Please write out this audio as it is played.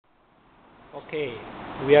Okay,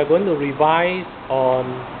 we are going to revise on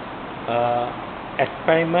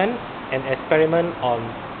experiment on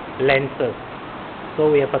lenses.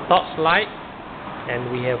 So we have a torchlight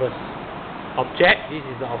and we have a object. This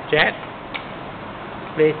is the object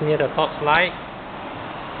placed near the torchlight.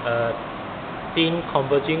 A thin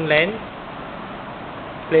converging lens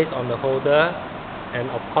placed on the holder, and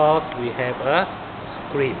of course we have a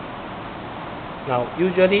screen. Now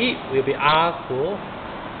usually we'll be asked to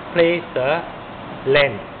place the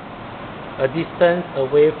lens a distance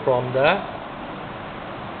away from the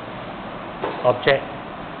object.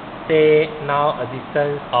 Say now a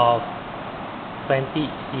distance of 20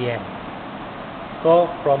 cm.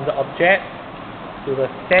 So from the object to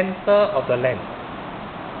the center of the lens,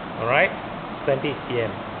 alright, 20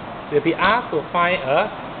 cm. We'll be asked to find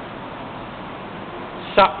a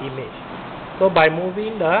sharp image. So by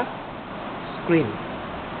moving the screen,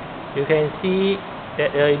 you can see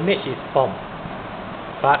that the image is formed,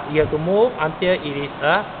 but you have to move until it is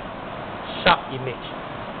a sharp image.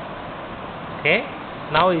 Okay,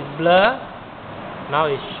 now it's blur, now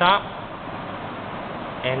it's sharp,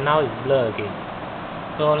 and now it's blur again.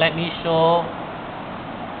 So let me show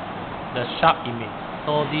the sharp image.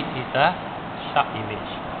 So this is a sharp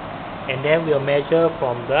image, and then we'll measure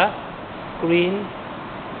from the screen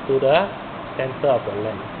to the center of the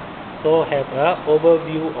lens. So have an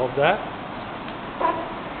overview of the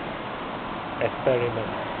experiment.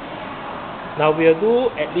 Now we'll do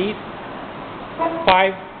at least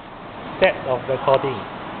 5 sets of recording.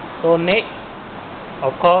 So next,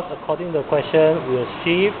 of course, according to the question, we'll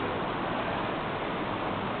shift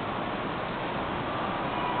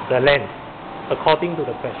the lens according to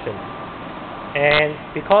the question. And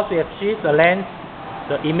because we have shifted the lens,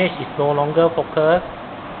 the image is no longer focused.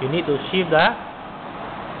 You need to shift the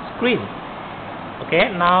screen.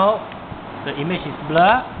 Okay, now the image is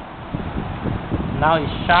blur, now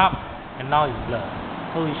it's sharp, and now it's blur.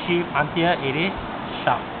 So we shift until it is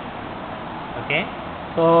sharp. Okay,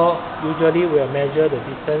 so usually we'll measure the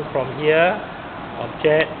distance from here,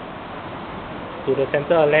 object to the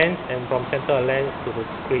center of lens, and from center of lens to the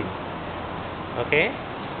screen. Okay,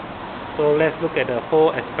 so let's look at the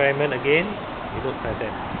whole experiment again. It looks like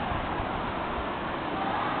that.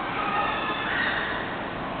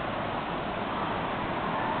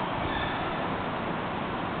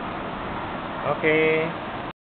 Okay.